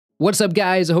What's up,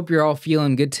 guys? I hope you're all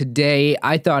feeling good today.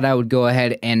 I thought I would go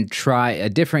ahead and try a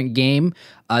different game.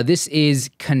 This is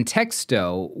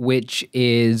Contexto, which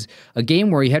is a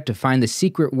game where you have to find the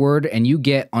secret word and you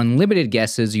get unlimited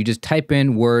guesses. You just type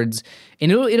in words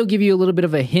and it'll give you a little bit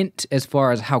of a hint as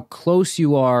far as how close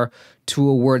you are to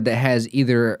a word that has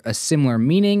either a similar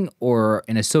meaning or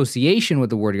an association with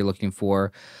the word you're looking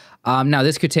for. Now,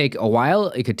 this could take a while.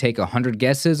 It could take 100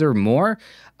 guesses or more.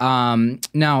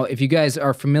 Now, if you guys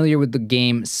are familiar with the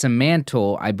game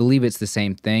Semantle, I believe it's the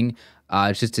same thing.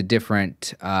 It's just a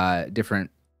different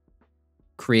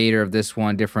creator of this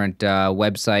one, different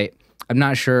website. I'm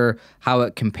not sure how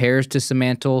it compares to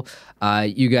Semantle.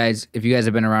 If you guys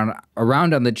have been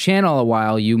around on the channel a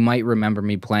while, you might remember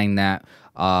me playing that.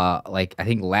 Like I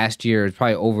think last year, it's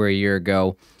probably over a year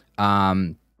ago.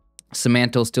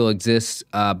 Semantle still exists,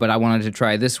 but I wanted to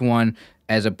try this one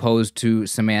as opposed to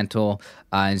Semantle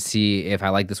and see if I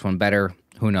like this one better.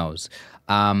 Who knows?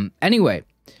 Anyway,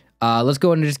 let's go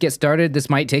ahead and just get started. This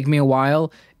might take me a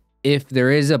while. If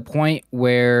there is a point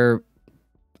where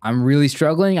I'm really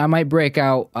struggling, I might break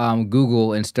out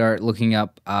Google and start looking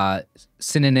up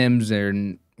synonyms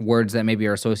and words that maybe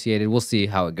are associated. We'll see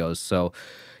how it goes. So,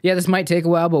 yeah, this might take a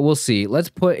while, but we'll see. Let's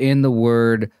put in the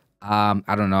word,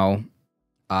 I don't know,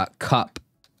 cup.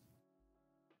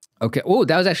 Okay. Oh,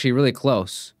 that was actually really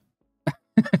close.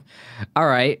 All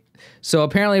right. So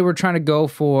apparently we're trying to go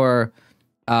for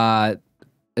as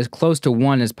close to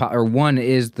one as or one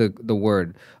is the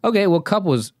word. Okay. Well, cup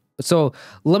was. So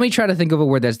let me try to think of a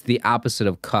word that's the opposite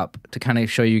of cup to kind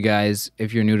of show you guys,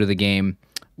 if you're new to the game,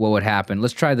 what would happen.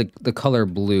 Let's try the color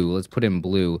blue. Let's put in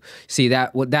blue. See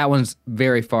that one's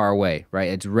very far away, right?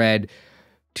 It's red.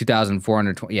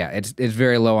 2,420. Yeah, it's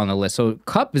very low on the list. So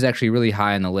cup is actually really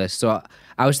high on the list. So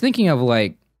I was thinking of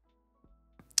like,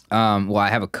 well, I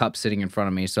have a cup sitting in front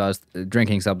of me, so I was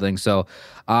drinking something. So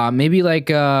maybe like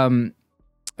a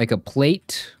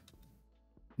plate.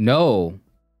 No.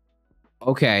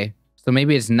 Okay. So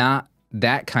maybe it's not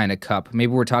that kind of cup.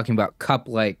 Maybe we're talking about cup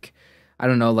like, I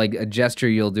don't know, like a gesture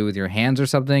you'll do with your hands or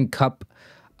something. Cup,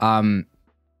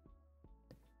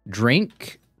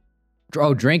 drink.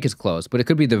 Oh, drink is close, but it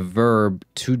could be the verb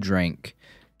to drink.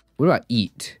 What about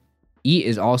eat? Eat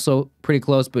is also pretty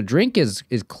close, but drink is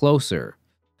closer.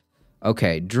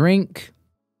 Okay, drink.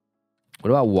 What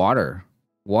about water?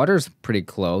 Water's pretty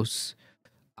close.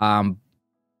 But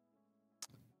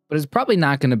it's probably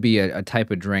not going to be a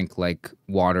type of drink like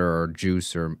water or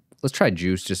juice or... Let's try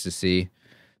juice just to see.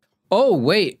 Oh,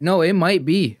 wait. No, it might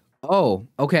be. Oh,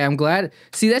 okay, I'm glad.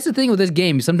 See, that's the thing with this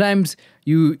game. Sometimes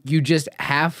you just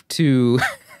have to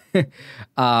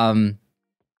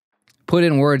put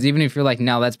in words, even if you're like,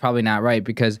 no, that's probably not right,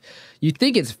 because you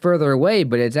think it's further away,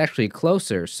 but it's actually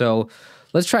closer. So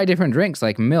let's try different drinks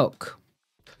like milk.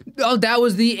 Oh, that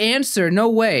was the answer. No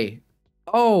way.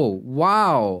 Oh,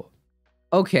 wow.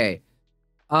 Okay.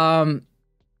 So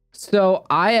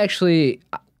I actually,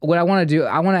 what I want to do,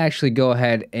 I want to actually go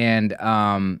ahead and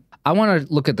I want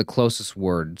to look at the closest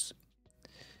words.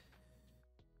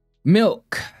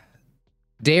 Milk,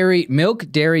 dairy,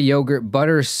 yogurt,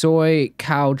 butter, soy,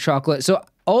 cow, chocolate. So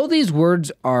all these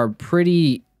words are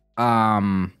pretty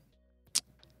compared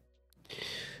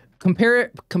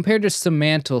to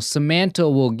Semantle.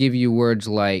 Semantle will give you words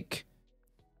like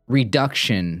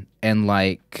reduction and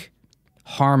like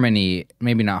harmony,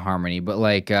 maybe not harmony, but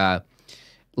like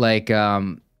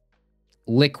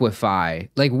liquefy,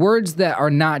 like words that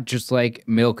are not just like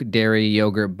milk, dairy,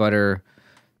 yogurt, butter,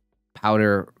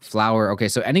 powder, flour. Okay,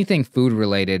 so anything food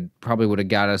related probably would have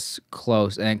got us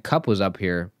close. And cup was up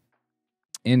here.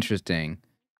 Interesting.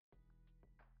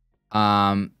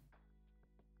 Okay,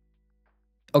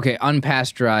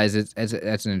 unpasteurized.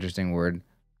 That's an interesting word.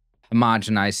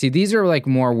 Homogenized. See, these are like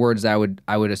more words I would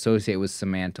associate with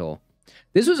Semantle.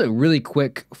 This was a really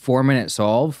quick 4-minute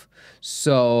solve.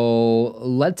 So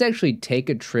let's actually take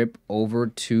a trip over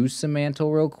to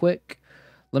Semantle real quick.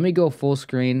 Let me go full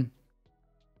screen.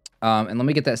 And let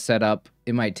me get that set up.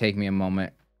 It might take me a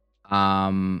moment.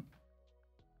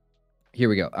 Here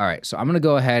we go. All right. So I'm going to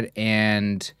go ahead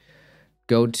and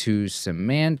go to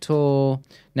Semantle.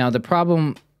 Now, the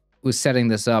problem with setting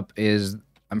this up is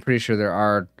I'm pretty sure there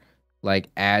are like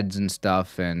ads and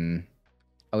stuff, and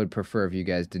I would prefer if you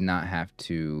guys did not have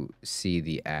to see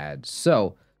the ads.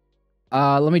 So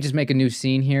let me just make a new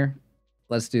scene here.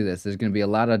 Let's do this. There's going to be a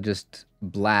lot of just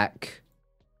black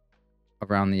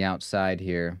around the outside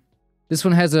here. This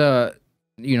one has a,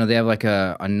 you know, they have like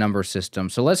a number system.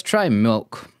 So let's try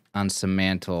milk on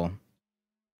Semantle.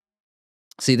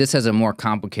 See, this has a more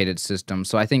complicated system.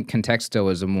 So I think Contexto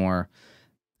is a more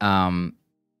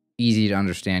easy to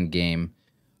understand game.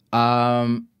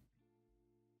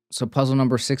 So puzzle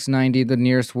number 690, the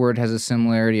nearest word has a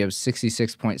similarity of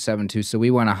 66.72. So we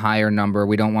want a higher number.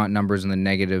 We don't want numbers in the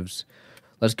negatives.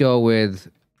 Let's go with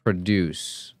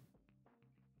produce.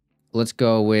 Let's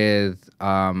go with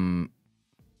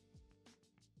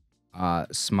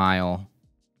smile.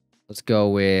 Let's go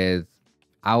with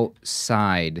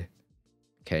outside.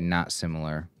 Okay, not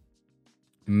similar.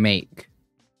 Make.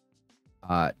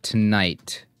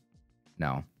 Tonight.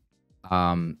 No.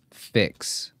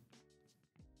 Fix.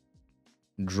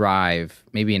 Drive.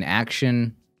 Maybe an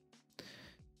action.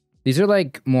 These are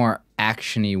like more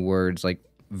action-y words, like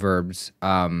verbs.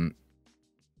 What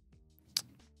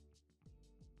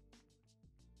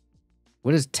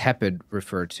does tepid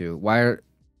refer to? I'm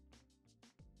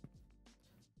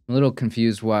a little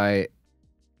confused why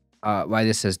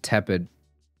this says tepid.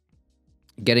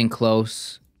 Getting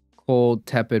close, cold,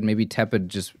 tepid, maybe tepid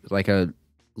just like a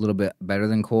little bit better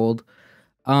than cold.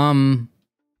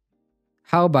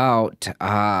 How about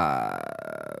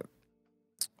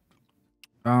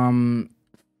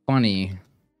funny,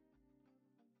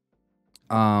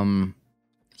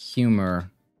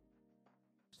 humor,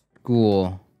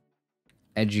 school,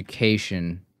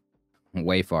 education,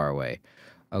 way far away.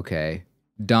 Okay.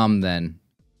 Dumb then.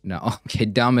 No. Okay,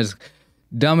 dumb is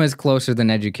closer than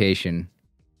education.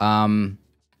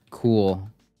 Cool.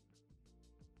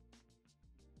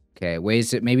 Okay,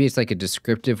 maybe it's like a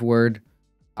descriptive word.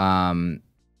 What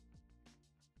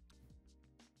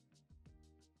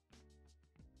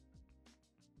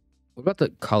about the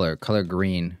color? Color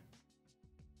green.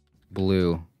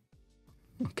 Blue.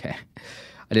 Okay.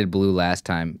 I did blue last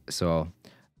time, so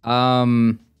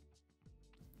what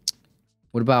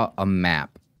about a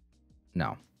map?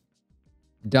 No.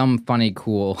 Dumb, funny,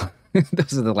 cool.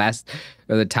 Those are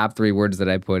the top 3 words that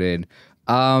I put in.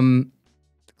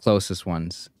 Closest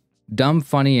ones. Dumb,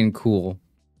 funny, and cool.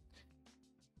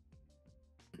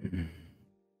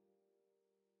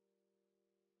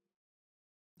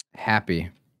 Happy.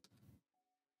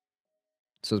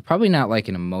 So it's probably not like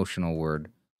an emotional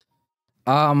word.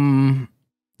 Okay.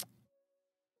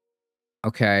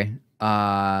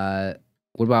 What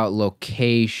about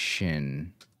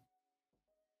location?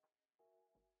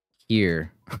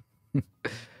 Here.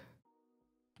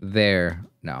 There.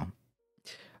 No.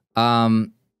 I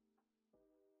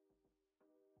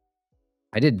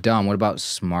did dumb. What about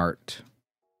smart?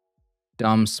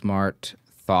 Dumb, smart,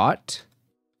 thought,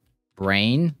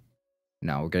 brain.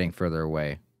 No, we're getting further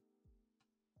away.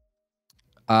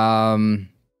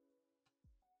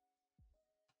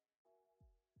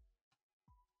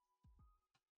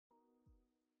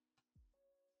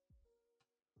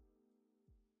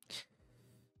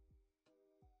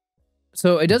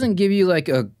 So it doesn't give you like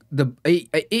it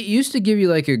used to give you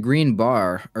like a green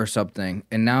bar or something,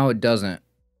 and now it doesn't.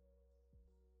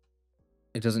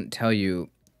 It doesn't tell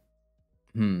you.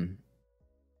 I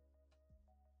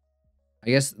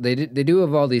guess they do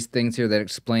have all these things here that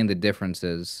explain the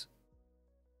differences.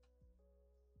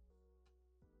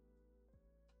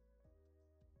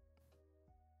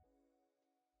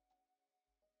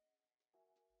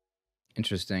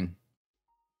 Interesting.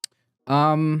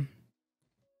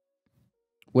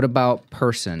 What about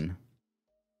person?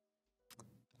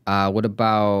 What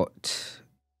about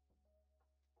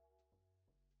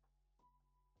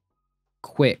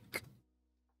quick?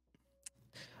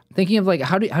 I'm thinking of like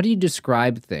how do you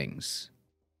describe things?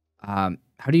 How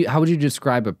would you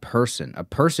describe a person? A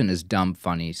person is dumb,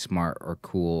 funny, smart, or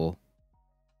cool.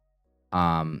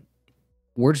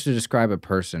 Words to describe a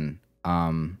person.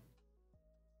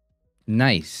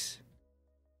 Nice.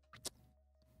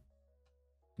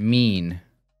 Mean.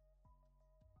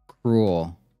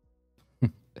 Cruel.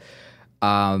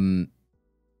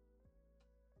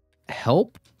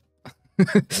 Help.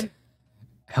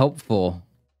 Helpful.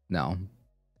 No.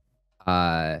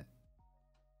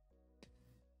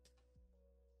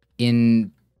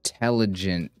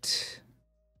 Intelligent.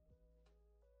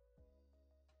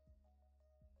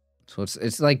 So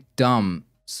it's like dumb.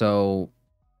 So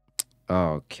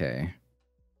okay.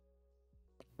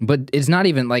 But it's not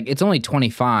even like it's only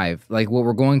 25. Like what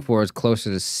we're going for is closer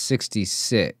to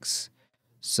 66.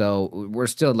 So we're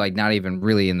still like not even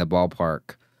really in the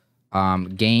ballpark.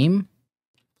 Game,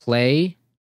 play.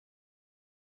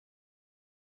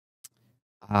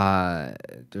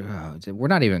 We're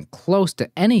not even close to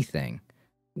anything.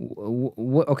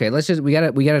 Okay, we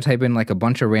gotta type in like a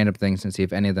bunch of random things and see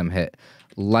if any of them hit.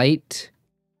 Light,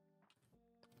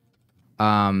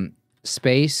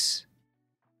 space,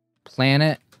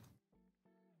 planet,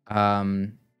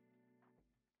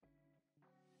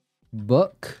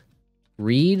 book,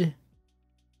 read,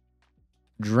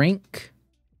 drink,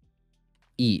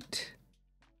 eat.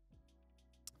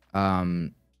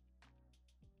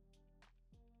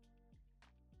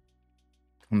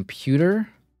 Computer,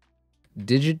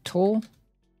 digital,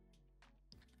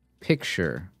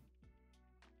 picture,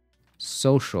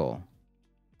 social.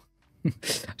 I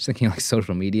was thinking like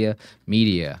social media,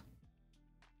 media.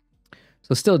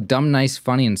 So still dumb, nice,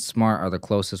 funny, and smart are the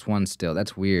closest ones still.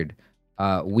 That's weird.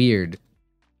 Weird.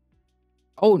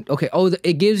 Oh, okay. Oh,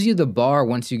 it gives you the bar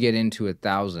once you get into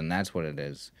 1,000. That's what it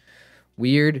is.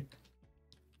 Weird.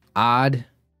 Odd.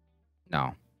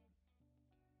 No.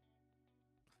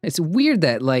 It's weird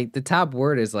that like the top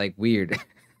word is like weird.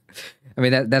 I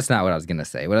mean that's not what I was gonna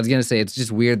say. What I was gonna say, it's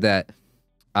just weird that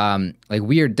like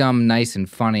weird, dumb, nice, and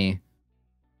funny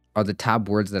are the top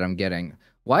words that I'm getting.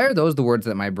 Why are those the words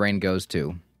that my brain goes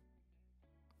to?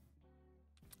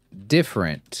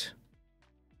 Different.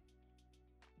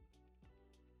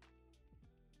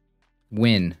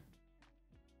 Win.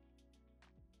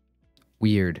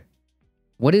 Weird.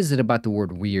 What is it about the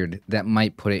word weird that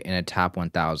might put it in a top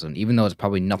 1,000, even though it's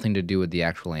probably nothing to do with the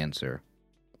actual answer?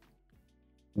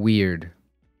 Weird.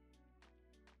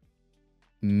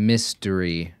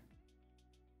 Mystery.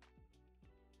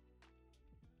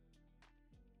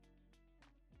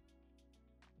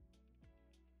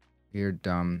 Weird,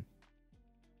 dumb.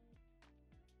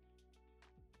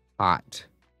 Hot.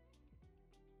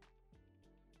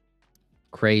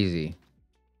 Crazy.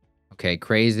 Okay,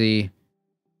 crazy.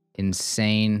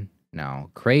 Insane.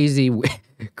 No. Crazy.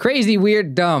 Crazy,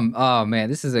 weird, dumb. Oh, man,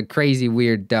 this is a crazy,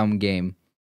 weird, dumb game.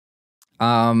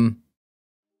 So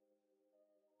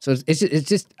it's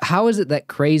just how is it that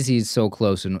crazy is so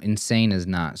close and insane is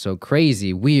not? So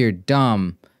crazy, weird,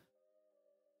 dumb,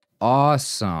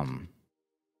 awesome,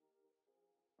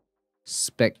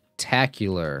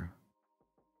 spectacular,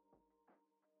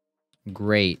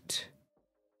 great,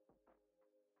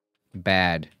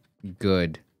 bad,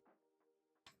 good,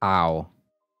 how,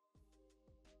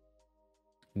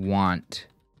 want,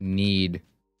 need,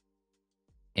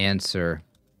 answer,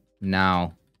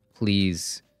 now,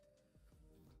 please.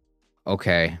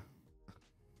 Okay.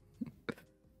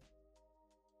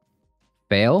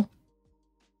 Fail?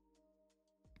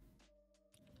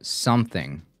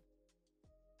 Something.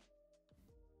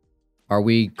 Are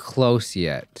we close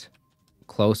yet?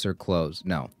 Close or close?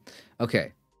 No.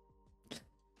 Okay.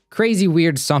 Crazy,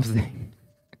 weird, something.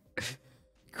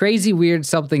 Crazy, weird,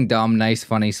 something, dumb, nice,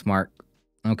 funny, smart.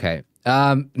 Okay.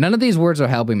 None of these words are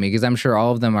helping me because I'm sure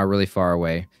all of them are really far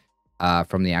away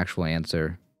from the actual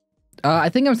answer. I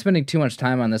think I'm spending too much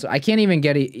time on this. I can't even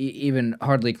get even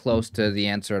hardly close to the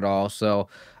answer at all. So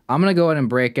I'm going to go ahead and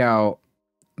break out.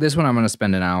 This one I'm going to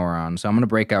spend an hour on. So I'm going to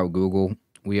break out Google.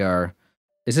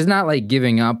 This is not like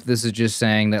giving up. This is just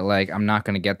saying that like I'm not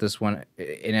going to get this one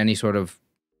in any sort of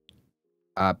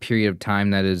period of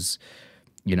time that is,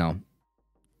 you know,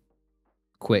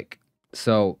 quick.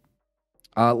 So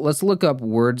let's look up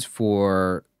words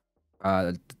for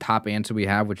the top answer we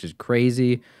have, which is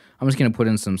crazy. I'm just going to put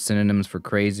in some synonyms for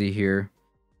crazy here.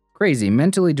 Crazy,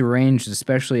 mentally deranged,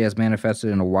 especially as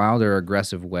manifested in a wild or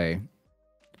aggressive way.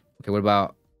 Okay, what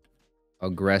about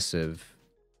aggressive?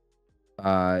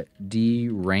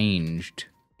 Deranged.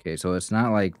 Okay, so it's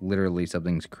not like literally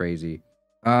something's crazy.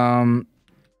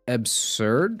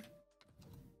 Absurd?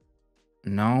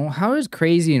 No, how is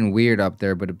crazy and weird up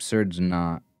there, but absurd's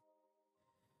not?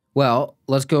 Well,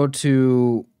 let's go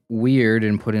to weird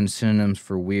and put in synonyms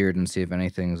for weird and see if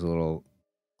anything's a little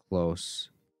close.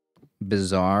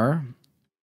 Bizarre?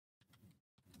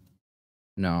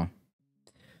 No.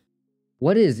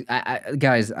 What is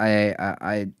guys,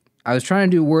 I was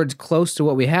trying to do words close to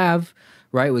what we have,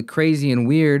 right? With crazy and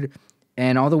weird,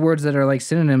 and all the words that are like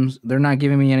synonyms, they're not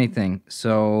giving me anything.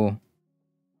 So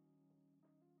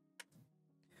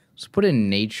let's put in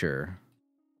nature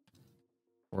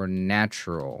or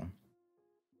natural.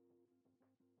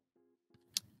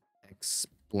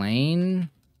 Explain,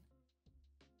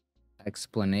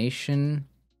 explanation,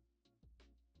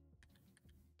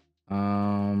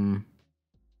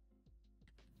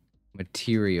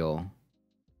 material,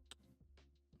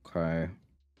 okay,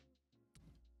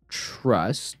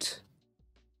 trust.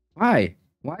 Why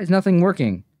is nothing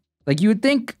working? Like you would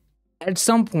think at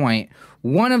some point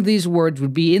one of these words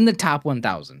would be in the top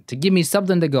 1,000 to give me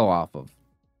something to go off of.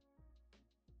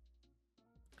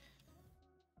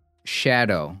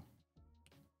 Shadow,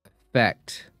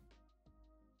 effect,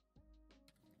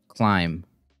 climb,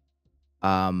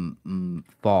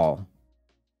 fall,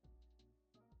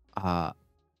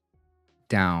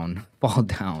 down, fall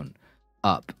down,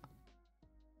 up,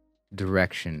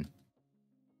 direction,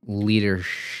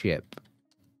 leadership.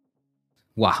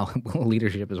 Wow,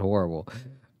 leadership is horrible.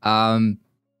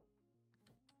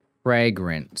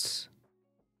 Fragrance,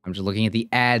 I'm just looking at the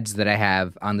ads that I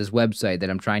have on this website that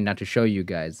I'm trying not to show you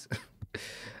guys.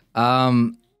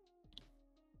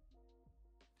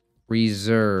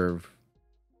 Reserve.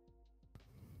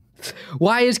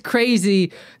 Why is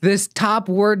crazy this top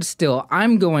word still?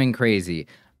 I'm going crazy.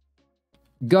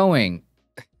 Going.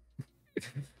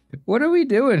 What are we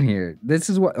doing here? This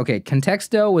is what... Okay,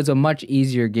 Contexto was a much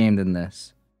easier game than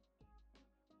this.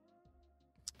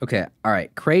 Okay, all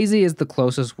right. Crazy is the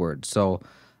closest word. So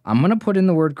I'm going to put in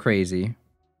the word crazy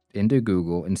into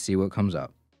Google and see what comes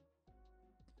up.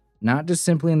 Not just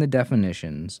simply in the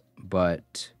definitions,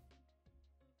 but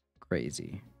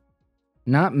crazy.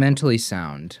 Not mentally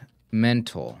sound.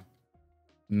 Mental.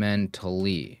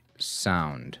 Mentally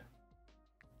sound.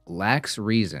 Lacks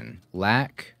reason.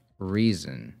 Lack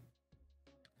reason.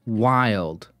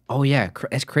 Wild. Oh yeah,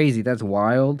 that's crazy. That's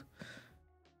wild.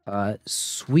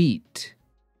 Sweet.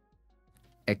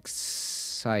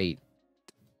 Excited.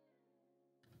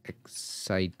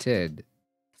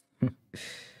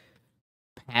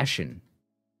 Passion.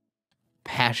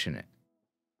 Passionate.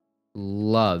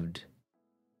 Loved.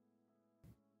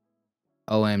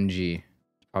 OMG.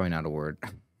 Probably not a word.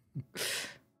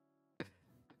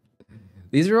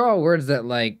 These are all words that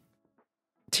like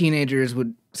teenagers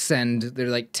would send. They're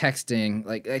like texting.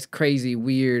 Like, that's crazy,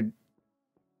 weird.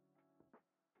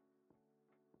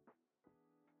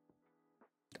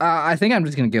 I think I'm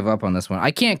just going to give up on this one. I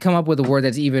can't come up with a word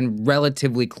that's even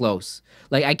relatively close.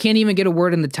 Like, I can't even get a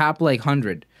word in the top, like,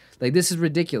 100. Like, this is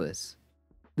ridiculous.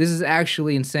 This is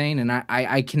actually insane, and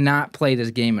I cannot play this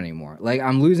game anymore. Like,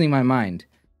 I'm losing my mind.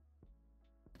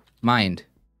 Mind.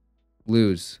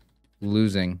 Lose.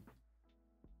 Losing.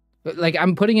 Like,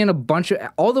 I'm putting in a bunch of...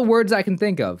 all the words I can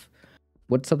think of.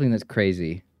 What's something that's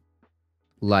crazy?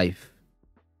 Life.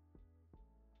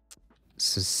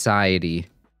 Society.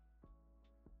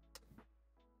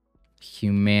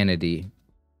 Humanity.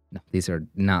 No, these are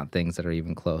not things that are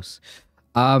even close.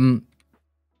 Well,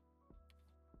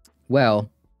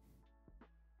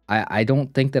 I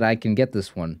don't think that I can get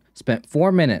this one. Spent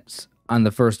 4 minutes on the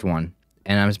first one,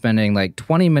 and I'm spending like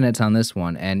 20 minutes on this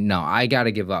one, and no, I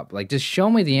gotta give up. Like, just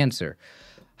show me the answer.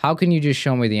 How can you just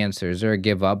show me the answer? Is there a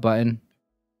give up button?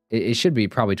 It should be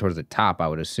probably towards the top, I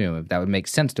would assume. If that would make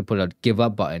sense to put a give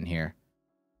up button here.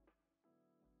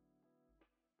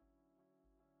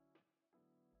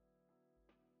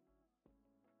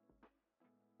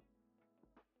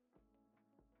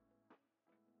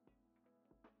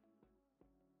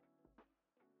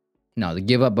 No, the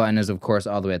give up button is, of course,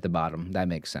 all the way at the bottom. That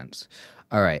makes sense.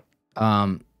 All right.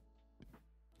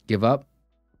 Give up.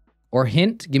 Or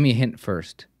hint? Give me a hint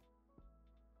first.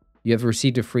 You have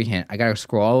received a free hint. I gotta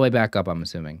scroll all the way back up, I'm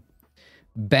assuming.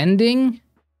 Bending?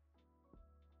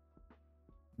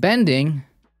 Bending?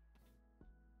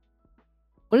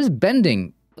 What is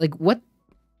bending? Like, what?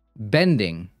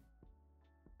 Bending.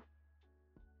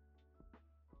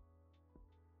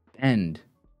 Bend.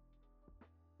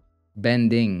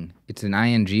 Bending. It's an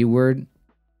ing word.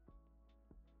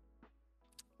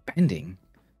 Bending.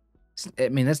 I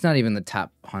mean, that's not even the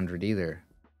top 100 either.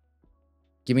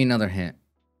 Give me another hint.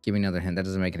 Give me another hint. That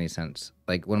doesn't make any sense.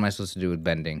 Like, what am I supposed to do with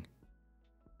bending?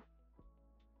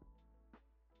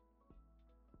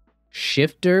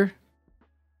 Shifter?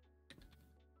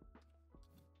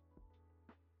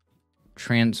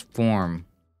 Transform.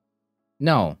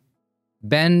 No.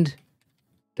 Bend.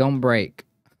 Don't break.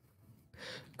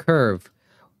 Curve.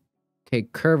 Okay,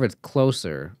 curve is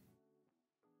closer.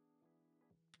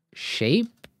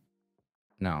 Shape?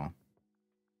 No.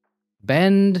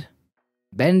 Bend.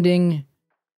 Bending.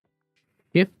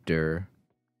 Shifter.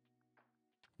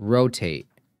 Rotate.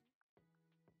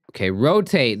 Okay,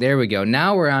 rotate. There we go.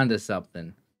 Now we're on to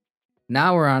something.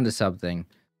 Now we're on to something.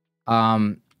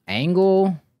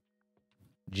 Angle.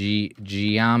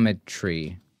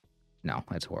 Geometry. No,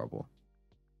 that's horrible.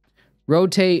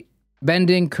 Rotate.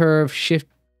 Bending, curve,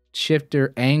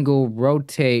 shifter, angle,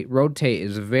 rotate. Rotate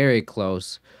is very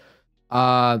close.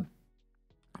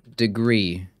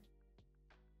 Degree.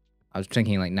 I was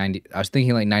thinking like 90. I was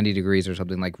thinking like 90 degrees or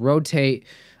something. Like rotate.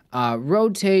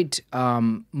 Rotate.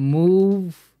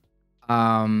 Move.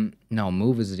 No,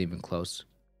 move isn't even close.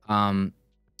 So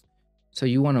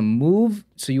you want to move.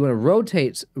 So you want to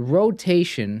rotate.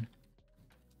 Rotation.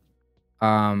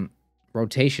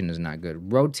 Rotation is not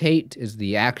good. Rotate is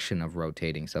the action of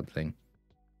rotating something.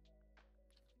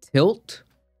 Tilt.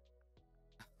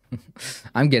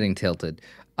 I'm getting tilted.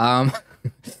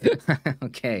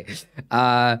 Okay.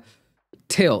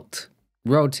 Tilt.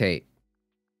 Rotate.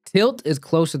 Tilt is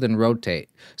closer than rotate.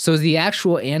 So is the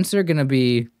actual answer going to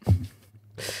be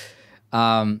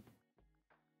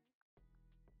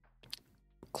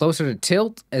closer to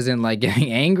tilt, as in like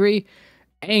getting angry,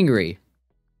 angry,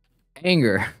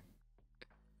 anger,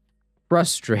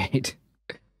 frustrate.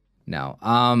 No.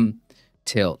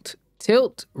 Tilt,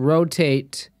 tilt,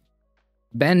 rotate,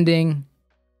 bending,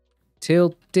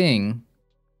 tilting,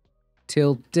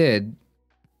 tilted,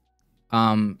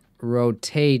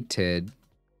 rotated.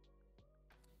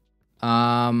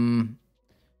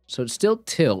 So it's still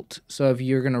tilt. So if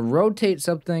you're gonna rotate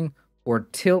something or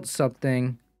tilt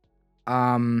something,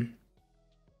 I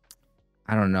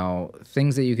don't know,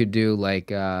 things that you could do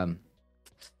like,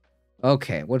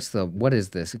 okay, what is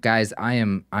this? Guys,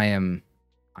 I'm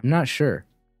not sure.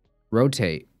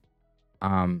 Rotate,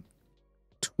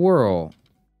 twirl,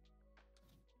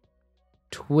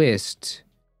 twist,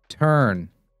 turn.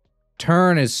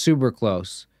 Turn is super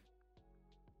close.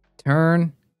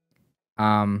 Turn,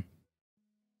 turn,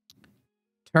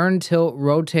 tilt,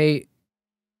 rotate.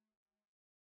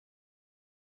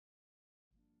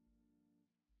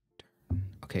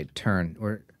 Okay, turn.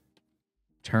 We're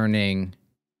turning,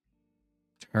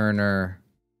 turner,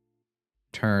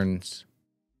 turns,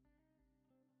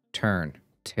 turn,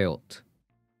 tilt,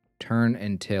 turn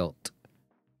and tilt,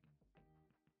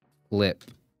 flip.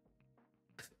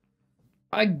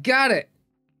 I got it.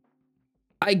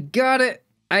 I got it.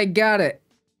 I got it.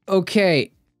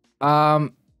 Okay.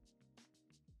 Can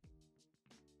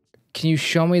you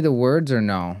show me the words or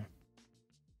no?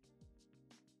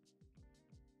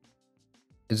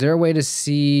 Is there a way to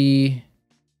see?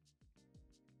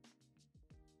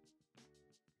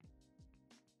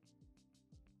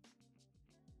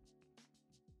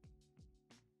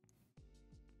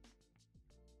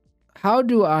 How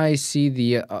do I see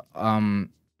the,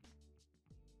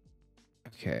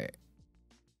 okay.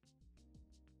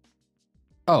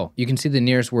 Oh, you can see the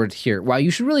nearest word here. Wow, you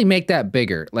should really make that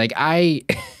bigger. Like I'm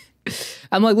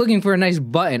like looking for a nice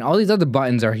button. All these other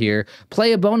buttons are here.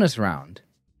 Play a bonus round.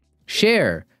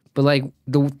 Share. But like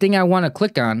the thing I want to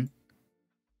click on.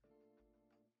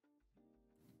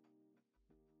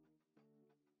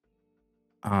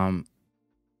 Oh,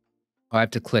 I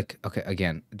have to click. Okay,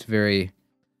 again. It's very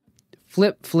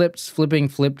flip, flips, flipping,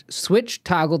 flipped, switch,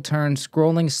 toggle, turn,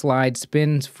 scrolling, slide,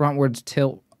 spins, frontwards,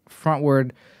 tilt,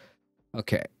 frontward.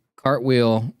 Okay.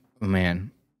 Cartwheel. Oh,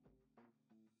 man.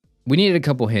 We needed a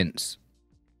couple hints.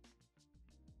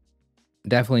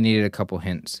 Definitely needed a couple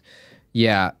hints.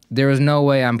 Yeah, there was no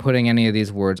way I'm putting any of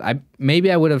these words.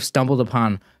 Maybe I would have stumbled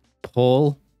upon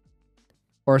pull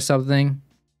or something.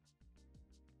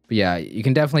 But yeah, you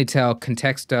can definitely tell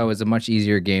Contexto is a much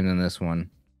easier game than this one.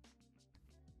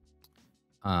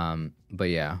 But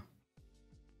yeah.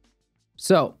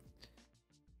 So,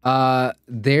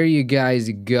 there you guys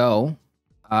go.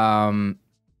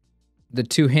 The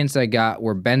two hints I got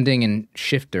were bending and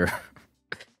shifter.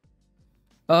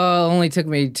 Oh, only took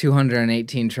me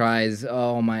 218 tries.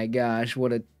 Oh my gosh,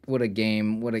 what a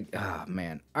game. Oh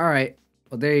man. All right.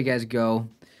 Well, there you guys go.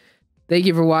 Thank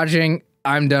you for watching.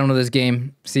 I'm done with this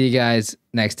game. See you guys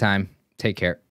next time. Take care.